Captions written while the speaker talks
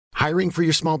Hiring for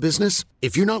your small business?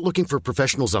 If you're not looking for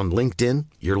professionals on LinkedIn,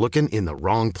 you're looking in the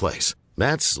wrong place.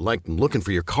 That's like looking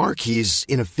for your car keys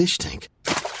in a fish tank.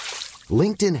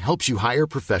 LinkedIn helps you hire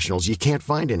professionals you can't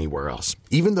find anywhere else,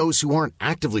 even those who aren't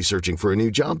actively searching for a new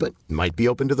job but might be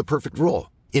open to the perfect role.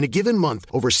 In a given month,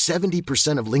 over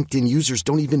 70% of LinkedIn users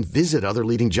don't even visit other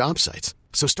leading job sites.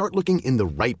 So start looking in the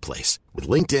right place. With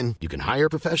LinkedIn, you can hire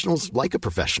professionals like a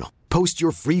professional. Post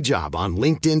your free job on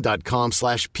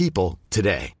linkedin.com/people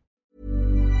today.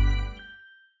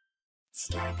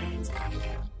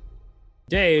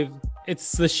 Dave,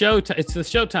 it's the show. It's the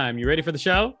show time. You ready for the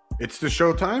show? It's the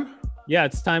show time? Yeah,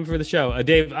 it's time for the show.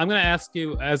 Dave, I'm going to ask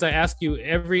you, as I ask you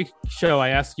every show, I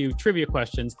ask you trivia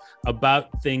questions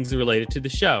about things related to the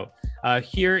show.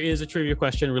 Here is a trivia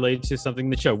question related to something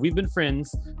in the show. We've been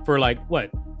friends for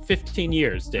 15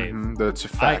 years, Dave. That's a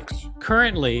fact.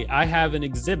 Currently, I have an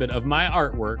exhibit of my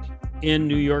artwork in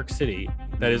New York City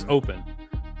that is open.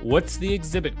 What's the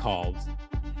exhibit called?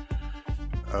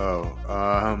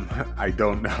 I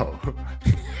don't know.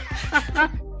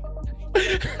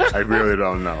 I really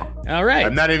don't know. All right.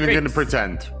 I'm not even going to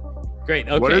pretend. Great.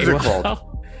 Okay. What is it called?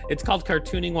 It's called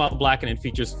Cartooning While Black, and it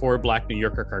features 4 Black New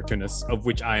Yorker cartoonists, of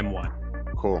which I am one.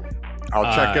 Cool.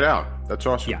 I'll check it out. That's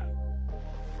awesome.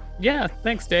 Yeah.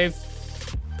 Thanks, Dave.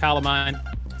 Pal of mine.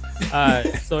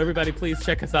 So everybody, please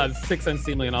check us out at 6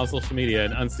 Unseemly on all social media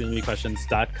and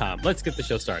unseemlyquestions.com. Let's get the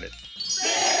show started.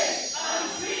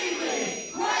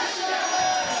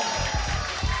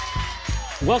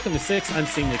 Welcome to 6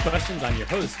 Unseemly Questions. I'm your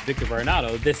host, Victor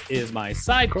Varnado. This is my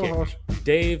sidekick,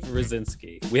 Dave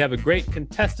Rosinski. We have a great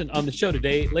contestant on the show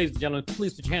today. Ladies and gentlemen,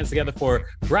 please put your hands together for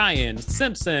Brian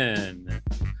Simpson.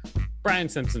 Brian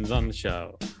Simpson's on the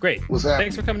show. Great. What's happening?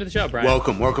 Thanks for coming to the show, Brian.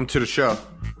 Welcome to the show.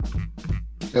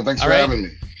 Yeah, thanks for having me.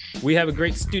 We have a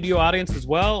great studio audience as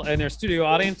well. In our studio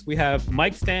audience, we have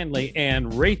Mike Stanley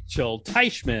and Rachel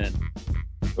Teichman.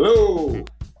 Hello.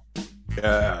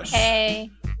 Yes. Hey.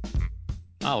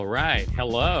 All right.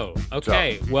 Hello.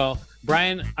 Okay. Well,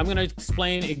 Brian, I'm going to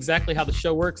explain exactly how the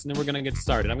show works, and then we're going to get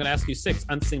started. I'm going to ask you 6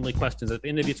 unseemly questions. At the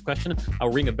end of each question, I'll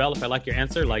ring a bell if I like your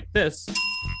answer, like this.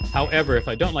 However, if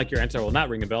I don't like your answer, I will not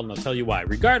ring a bell, and I'll tell you why.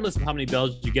 Regardless of how many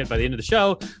bells you get by the end of the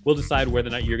show, we'll decide whether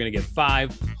or not you're going to get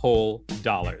 $5 whole.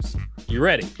 You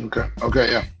ready?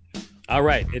 Okay, yeah. All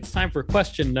right. It's time for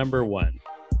question number 1.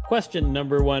 Question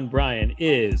number 1, Brian,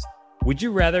 is, would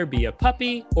you rather be a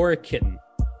puppy or a kitten?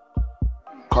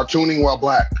 Cartooning while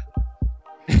black.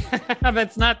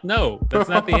 That's not the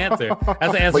answer.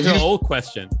 That's the answer to an old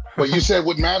question. But you said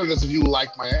what mattered is if you like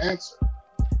my answer.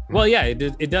 Well, yeah,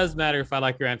 it does matter if I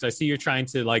like your answer. I see you're trying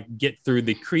to get through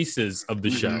the creases of the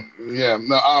show. Yeah,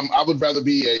 no, I would rather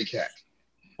be a cat.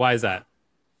 Why is that?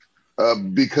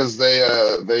 Because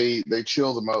they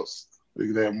chill the most.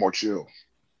 They have more chill.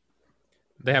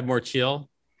 They have more chill?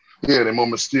 Yeah, they're more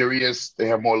mysterious. They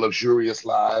have more luxurious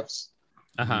lives.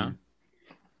 Uh-huh.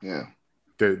 Yeah.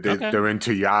 They're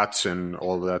into yachts and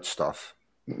all of that stuff.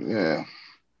 Yeah.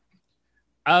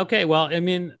 Okay, well, I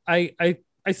mean, I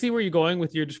see where you're going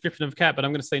with your description of cat, but I'm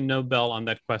going to say no bell on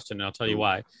that question, and I'll tell you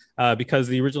why. Because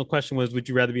the original question was, would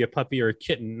you rather be a puppy or a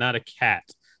kitten, not a cat?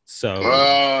 So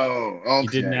okay. You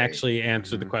didn't actually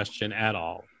answer the question at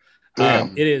all.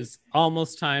 Damn. It is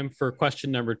almost time for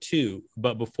question number 2.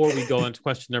 But before we go into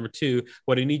question number 2,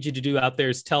 what I need you to do out there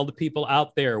is tell the people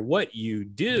out there what you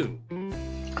do.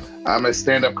 I'm a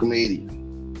stand-up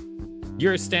comedian.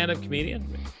 You're a stand-up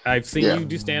comedian? I've seen you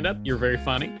do stand-up. You're very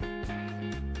funny.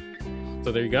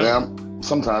 So there you go. Yeah,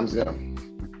 sometimes, yeah.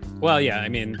 Well, yeah, I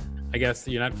mean, I guess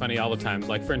you're not funny all the time.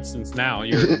 Like, for instance, now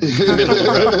you're middle of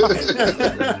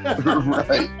the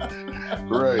road.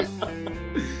 Right.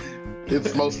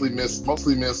 It's mostly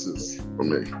misses for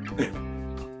me.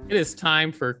 It is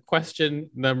time for question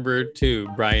number 2.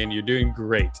 Brian, you're doing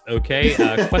great. Okay.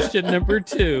 Question number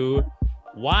 2.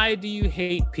 Why do you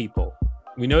hate people?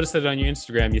 We noticed that on your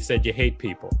Instagram, you said you hate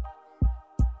people.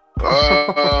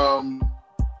 I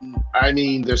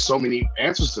mean, there's so many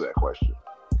answers to that question.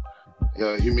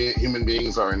 Human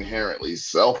beings are inherently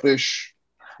selfish.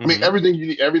 I mean, everything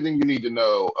you need to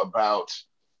know about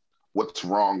what's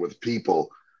wrong with people,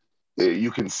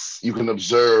 you can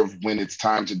observe when it's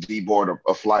time to deboard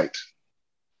a flight.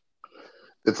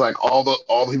 It's like all the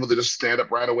people that just stand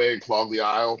up right away and clog the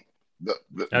aisle.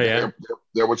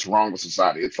 They're what's wrong with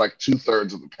society. It's like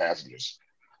 2/3 of the passengers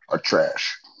are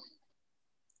trash.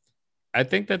 I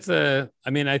think that's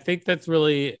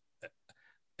really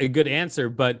a good answer.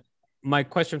 But my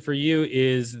question for you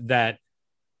is that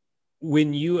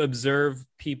when you observe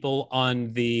people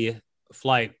on the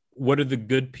flight, what do the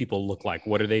good people look like?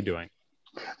 What are they doing?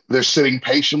 They're sitting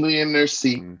patiently in their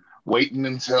seat, waiting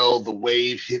until the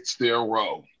wave hits their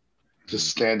row to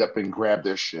stand up and grab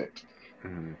their shit.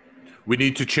 Mm-hmm. We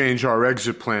need to change our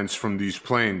exit plans from these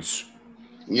planes.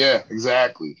 Yeah,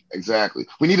 exactly.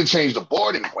 We need to change the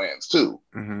boarding plans too.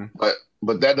 Mm-hmm.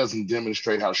 But that doesn't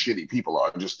demonstrate how shitty people are.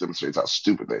 It just demonstrates how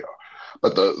stupid they are.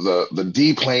 But the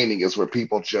deplaning is where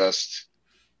people just,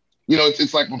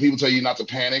 it's like when people tell you not to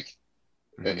panic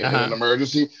in an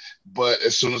emergency. But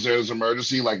as soon as there's an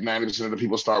emergency, like 90% of the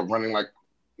people start running like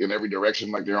in every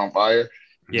direction, like they're on fire.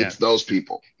 Yeah. It's those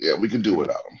people. Yeah, we can do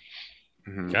without them.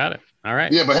 Mm-hmm. Got it. All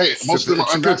right. Yeah, but hey, most of them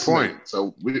are unvaccinated,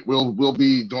 so we'll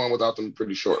be doing without them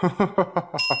pretty short.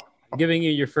 Giving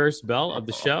you your first bell of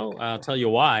the show. I'll tell you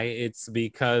why. It's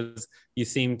because you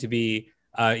seem to be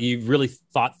you really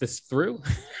thought this through,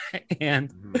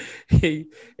 and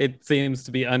it seems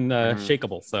to be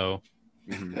unshakable. So,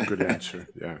 good answer.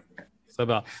 Yeah. So,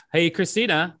 Bell. Hey,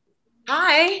 Christina.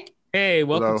 Hi. Hey,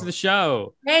 welcome to the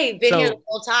show. Hey, been here the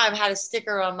whole time. Had a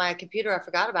sticker on my computer I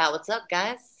forgot about. What's up,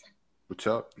 guys? What's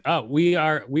up? Oh,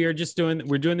 we're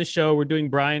doing the show. We're doing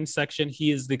Brian's section.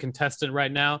 He is the contestant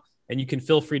right now, and you can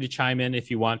feel free to chime in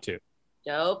if you want to.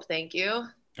 Dope. Thank you.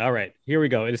 All right, here we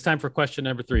go. It is time for question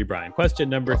number 3, Brian. Question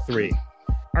number 3.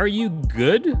 Are you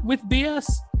good with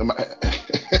BS? Am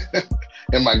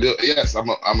I good? Yes, I'm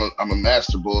a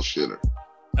master bullshitter.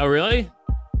 Oh, really?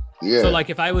 Yeah. So like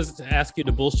if I was to ask you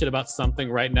to bullshit about something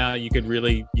right now, you could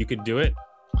do it?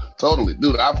 Totally.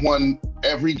 Dude, I've won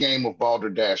every game of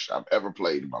Balderdash I've ever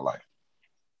played in my life.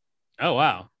 Oh,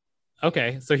 wow.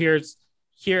 Okay. So here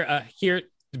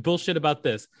bullshit about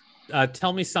this.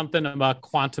 Tell me something about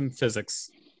quantum physics.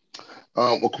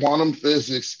 Well, quantum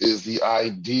physics is the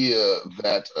idea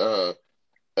that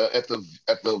at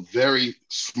the very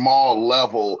small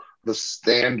level, the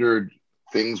standard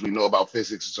things we know about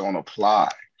physics don't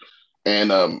apply.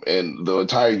 And the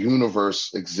entire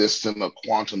universe exists in a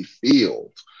quantum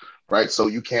field, right? So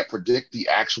you can't predict the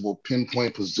actual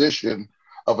pinpoint position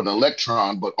of an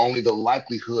electron, but only the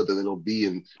likelihood that it'll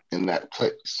be in that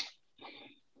place.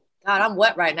 God, I'm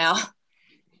wet right now.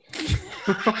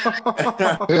 Welcome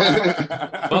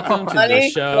to the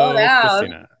show,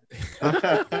 Christina.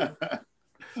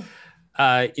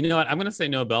 You know what? I'm going to say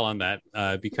no bell on that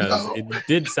because it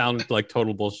did sound like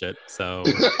total bullshit. So,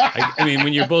 I mean,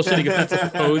 when you're bullshitting, it's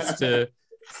not supposed to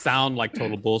sound like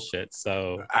total bullshit.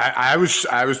 So, I was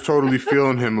totally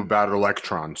feeling him about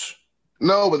electrons.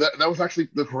 No, but that was actually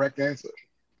the correct answer.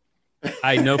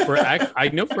 I know for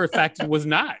a fact it was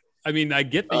not. I mean, I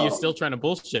get that you're still trying to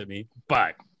bullshit me,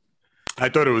 but I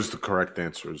thought it was the correct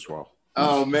answer as well.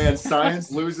 Oh man,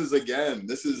 science loses again.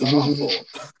 This is awful.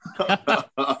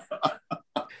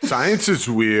 Science is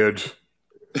weird.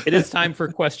 It is time for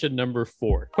question number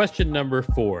 4. Question number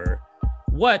 4.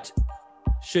 What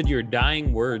should your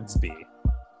dying words be?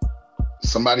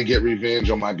 Somebody get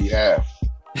revenge on my behalf.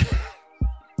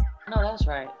 No, that's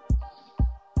right.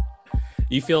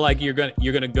 You feel like you're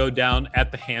gonna go down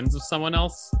at the hands of someone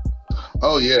else?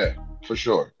 Oh yeah, for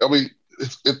sure. I mean,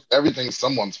 it's everything's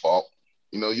someone's fault.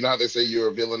 You know how they say you're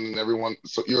a villain in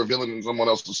you're a villain in someone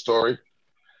else's story.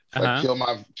 Like kill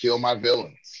my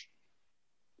villains.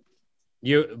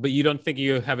 But you don't think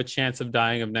you have a chance of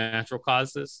dying of natural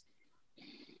causes?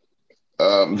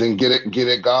 Then get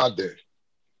it God there.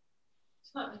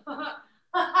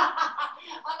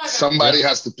 Somebody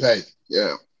has to pay.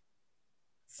 Yeah.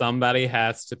 Somebody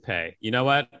has to pay. You know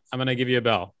what? I'm gonna give you a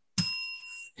bell.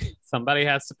 Somebody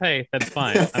has to pay. That's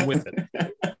fine. I'm with it.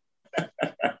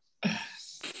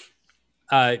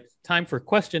 Time for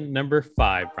question number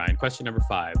 5, Brian. Question number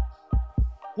 5.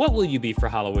 What will you be for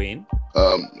Halloween?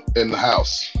 In the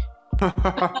house.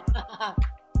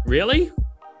 Really?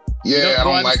 Yeah, I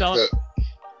don't like that.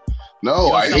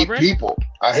 No, I hate people.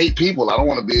 I don't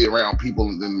want to be around people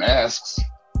in masks.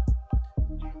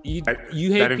 You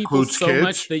hate people so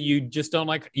much that you just don't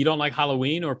like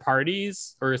Halloween or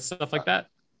parties or stuff like that?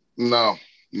 No.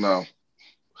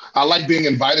 I like being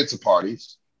invited to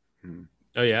parties.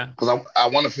 Oh yeah, because I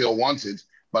want to feel wanted,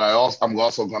 but I'm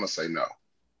also going to say no.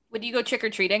 Would you go trick or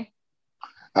treating?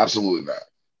 Absolutely not.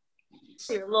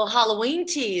 So your little Halloween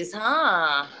tease,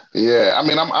 huh? Yeah, I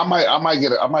mean, I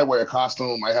might wear a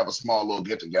costume, might have a small little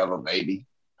get together, maybe,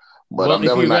 but I'm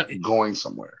definitely not going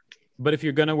somewhere. But if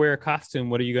you're gonna wear a costume,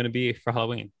 what are you gonna be for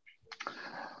Halloween?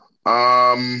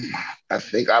 I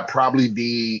think I'd probably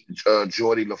be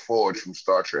Geordi LaForge from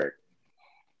Star Trek.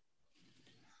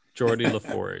 Geordi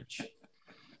LaForge.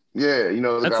 Yeah,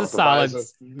 that's a solid.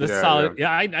 Solid. Yeah,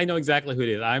 I know exactly who it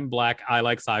is. I'm black. I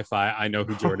like sci-fi. I know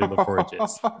who Geordi LaForge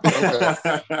is. Okay.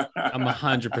 I'm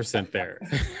 100% there.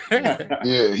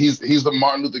 Yeah, he's the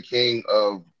Martin Luther King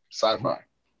of sci-fi.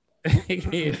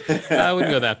 I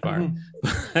wouldn't go that far.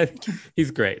 But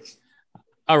he's great.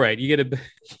 All right, you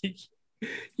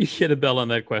get a bell on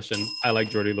that question. I like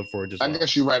Geordie LaForge as well. I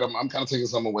guess you're right. I'm kind of taking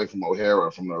some away from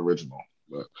O'Hara from the original,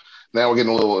 but now we're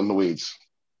getting a little in the weeds.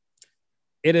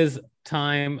 It is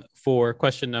time for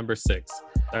question number 6.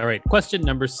 All right, question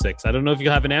number 6. I don't know if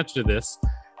you'll have an answer to this,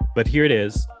 but here it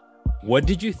is. What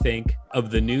did you think of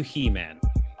the new He-Man?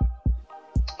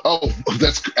 Oh,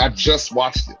 I just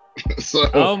watched it. So,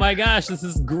 oh my gosh, this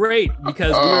is great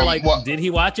because we were like, did he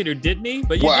watch it or didn't he?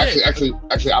 But you did. Actually,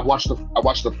 I watched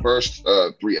the first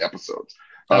 3 episodes.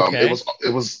 Okay.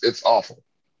 It's awful.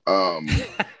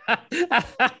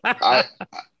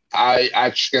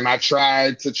 I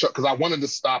tried to choke because I wanted to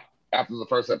stop after the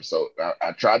first episode.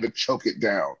 I tried to choke it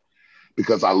down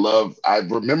because I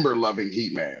remember loving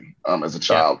He-Man as a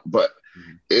child, but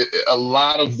a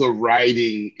lot of the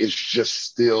writing is just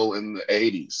still in the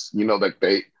 80s. You know, that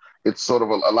it's sort of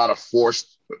a lot of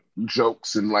forced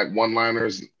jokes and like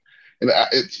one-liners, and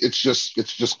it's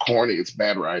just corny. It's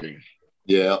bad writing.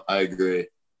 Yeah, I agree.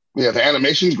 Yeah, the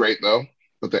animation's great though,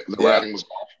 but the writing was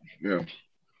awful. Yeah.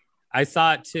 I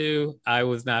saw it too. I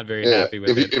was not very happy with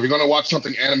it. If you're gonna watch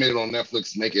something animated on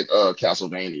Netflix, make it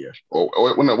Castlevania. Or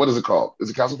no, what is it called? Is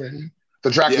it Castlevania?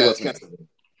 The Dracula thing.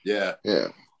 Yeah.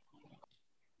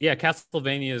 Yeah,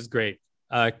 Castlevania is great.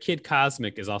 Kid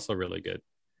Cosmic is also really good.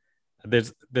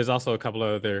 There's also a couple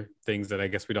of other things that I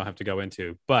guess we don't have to go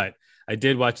into, but I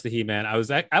did watch the He-Man. I was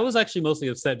actually mostly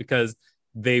upset because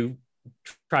they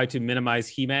tried to minimize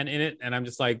He-Man in it, and I'm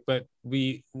just like, but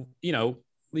we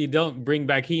don't bring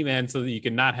back He-Man so that you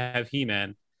can not have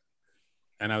He-Man,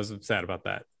 and I was upset about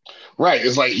that. Right,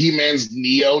 it's like He-Man's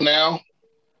Neo now.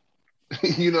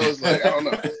 It's like, I don't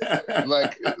know.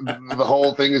 Like the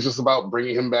whole thing is just about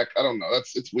bringing him back. I don't know.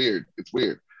 It's weird. It's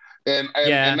weird. And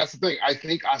that's the thing. I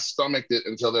think I stomached it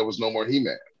until there was no more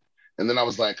He-Man. And then I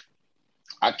was like,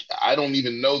 I don't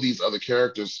even know these other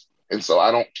characters. And so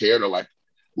I don't care to like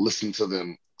listen to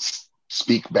them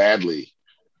speak badly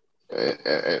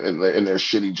and their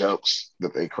shitty jokes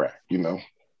that they crack,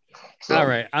 So. All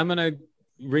right. I'm going to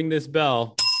ring this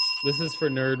bell. This is for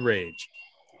Nerd Rage.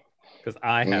 Because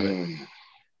I have it.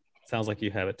 Sounds like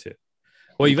you have it too.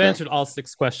 Well, you've answered all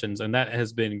 6 questions, and that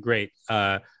has been great.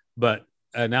 But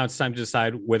now it's time to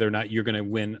decide whether or not you're going to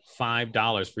win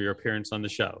 $5 for your appearance on the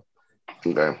show.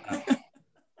 Okay.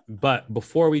 But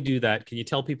before we do that, can you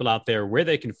tell people out there where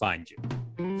they can find you?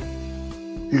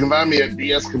 You can find me at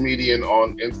BS Comedian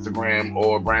on Instagram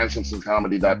or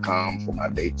BrianSimpsonComedy.com for my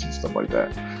dates and stuff like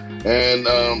that. And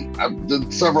I've done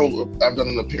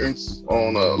an appearance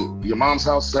on Your Mom's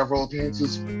House, several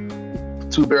appearances.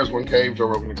 2 Bears, 1 Cave, Joe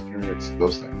Rogan Experience,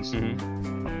 those things.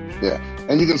 Mm-hmm. Yeah.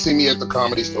 And you can see me at the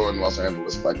Comedy Store in Los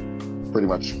Angeles like pretty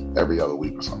much every other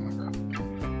week or something like that.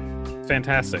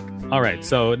 Fantastic. All right.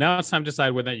 So now it's time to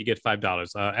decide whether or not you get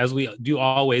 $5. As we do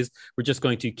always, we're just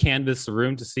going to canvass the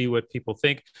room to see what people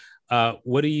think.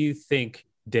 What do you think,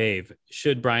 Dave?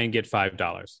 Should Brian get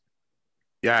 $5?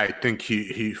 Yeah, I think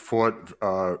he fought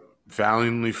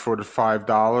valiantly for the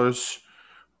 $5.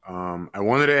 I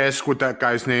wanted to ask what that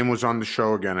guy's name was on the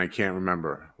show again. I can't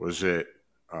remember. Was it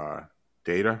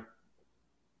Data?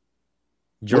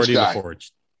 Geordie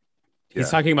LaForge. He's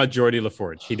talking about Geordie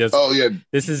LaForge. He does. Oh yeah.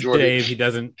 This is Geordie. Dave. He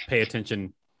doesn't pay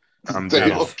attention. I'm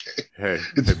Dave. Okay. Hey,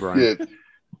 Brian. Yeah.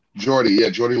 Geordie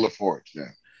LaForge. Yeah.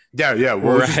 Yeah.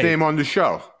 What was his name on the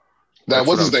show? That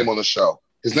was his name on the show.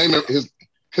 His name.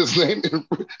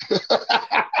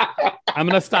 I'm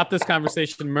going to stop this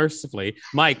conversation mercifully.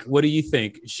 Mike, what do you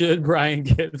think? Should Brian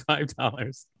get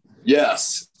 $5?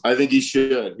 Yes, I think he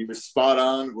should. He was spot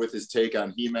on with his take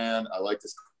on He-Man. I like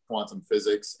his quantum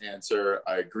physics answer.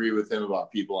 I agree with him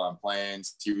about people on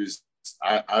planes. I'm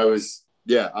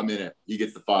in it. He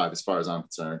gets the 5 as far as I'm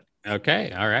concerned.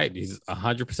 Okay. All right. He's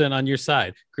 100% on your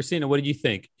side. Christina, what do you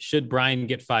think? Should Brian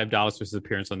get $5 for his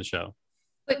appearance on the show?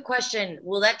 Quick question.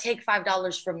 Will that take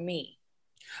 $5 from me?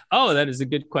 Oh, that is a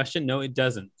good question. No, it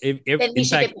doesn't. In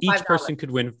fact, each person could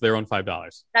win their own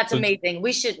 $5. That's amazing.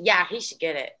 He should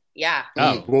get it. Yeah.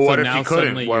 Oh, well, what if he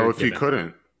couldn't? Well, if he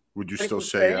couldn't, would you still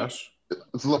say yes?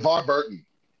 It's LeVar Burton.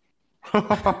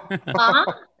 Huh?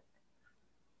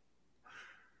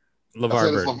 LeVar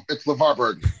Burton. It's LeVar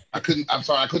Burton. I'm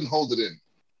sorry, I couldn't hold it in.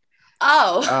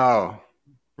 Oh.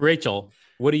 Rachel,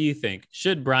 what do you think?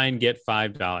 Should Brian get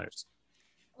 $5?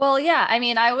 Well, yeah. I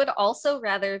mean, I would also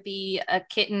rather be a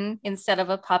kitten instead of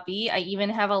a puppy. I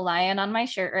even have a lion on my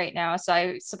shirt right now, so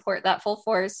I support that full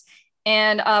force.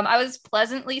 And I was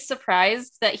pleasantly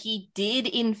surprised that he did,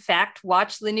 in fact,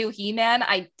 watch the new He-Man.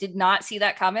 I did not see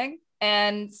that coming.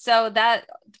 And so that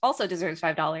also deserves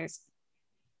 $5.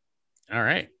 All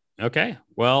right. Okay.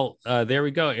 Well, there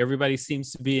we go. Everybody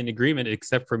seems to be in agreement,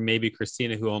 except for maybe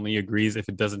Christina, who only agrees if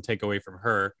it doesn't take away from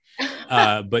her.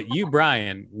 But you,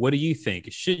 Brian, what do you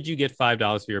think? Should you get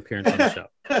 $5 for your appearance on the show?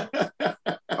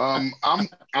 I'm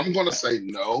gonna say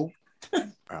no.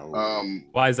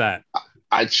 Why is that?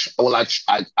 I You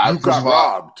got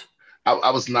robbed.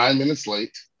 I was 9 minutes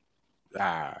late.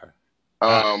 Ah.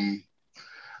 I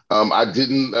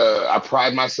didn't. I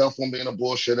pride myself on being a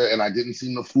bullshitter, and I didn't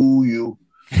seem to fool you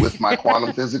with my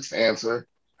quantum physics answer.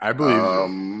 I believe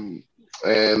you.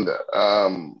 And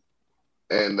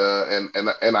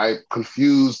I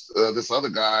confused this other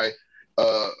guy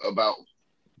about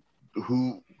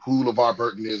who LeVar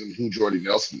Burton is and who Jordy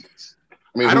Nelson is.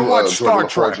 I don't watch Star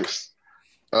Trek.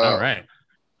 All right.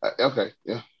 Okay.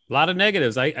 Yeah. A lot of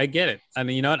negatives. I get it. I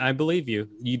mean, you know what? I believe you.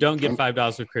 You don't get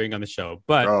 $5 for appearing on the show,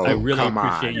 but I really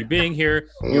appreciate you being here.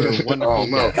 You're a wonderful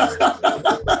guest.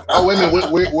 Oh, wait a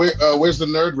minute. Where's the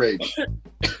nerd rage?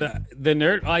 The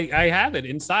nerd. I have it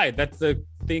inside. That's the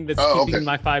thing that's keeping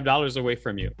my $5 away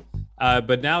from you.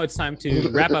 But now it's time to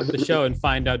wrap up the show and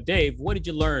find out, Dave, what did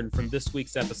you learn from this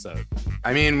week's episode?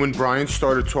 I mean, when Brian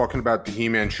started talking about the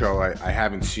He-Man show, I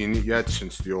haven't seen it yet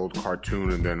since the old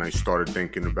cartoon, and then I started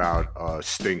thinking about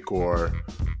Stinkor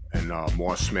and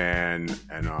Mossman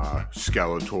and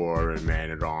Skeletor and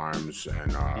Man-at-Arms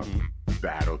and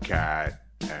Battle Cat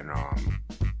and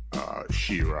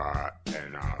She-Ra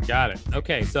and got it.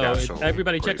 Okay, so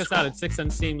everybody check us out at 6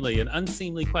 Unseemly and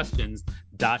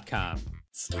unseemlyquestions.com.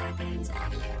 Starbane's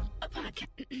Audio, a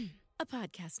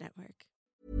podcast network.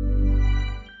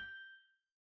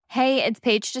 Hey, it's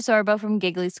Paige DeSorbo from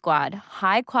Giggly Squad.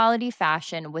 High quality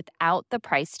fashion without the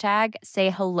price tag. Say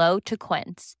hello to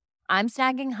Quince. I'm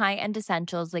snagging high-end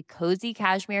essentials like cozy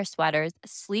cashmere sweaters,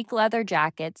 sleek leather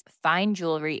jackets, fine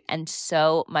jewelry, and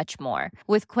so much more.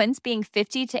 With Quince being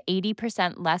 50 to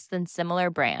 80% less than similar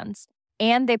brands.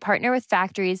 And they partner with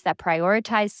factories that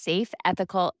prioritize safe,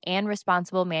 ethical, and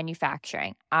responsible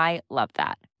manufacturing. I love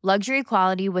that. Luxury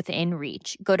quality within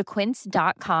reach. Go to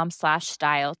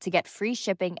quince.com/style to get free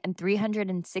shipping and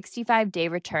 365-day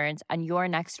returns on your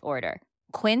next order.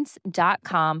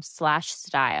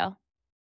 Quince.com/style.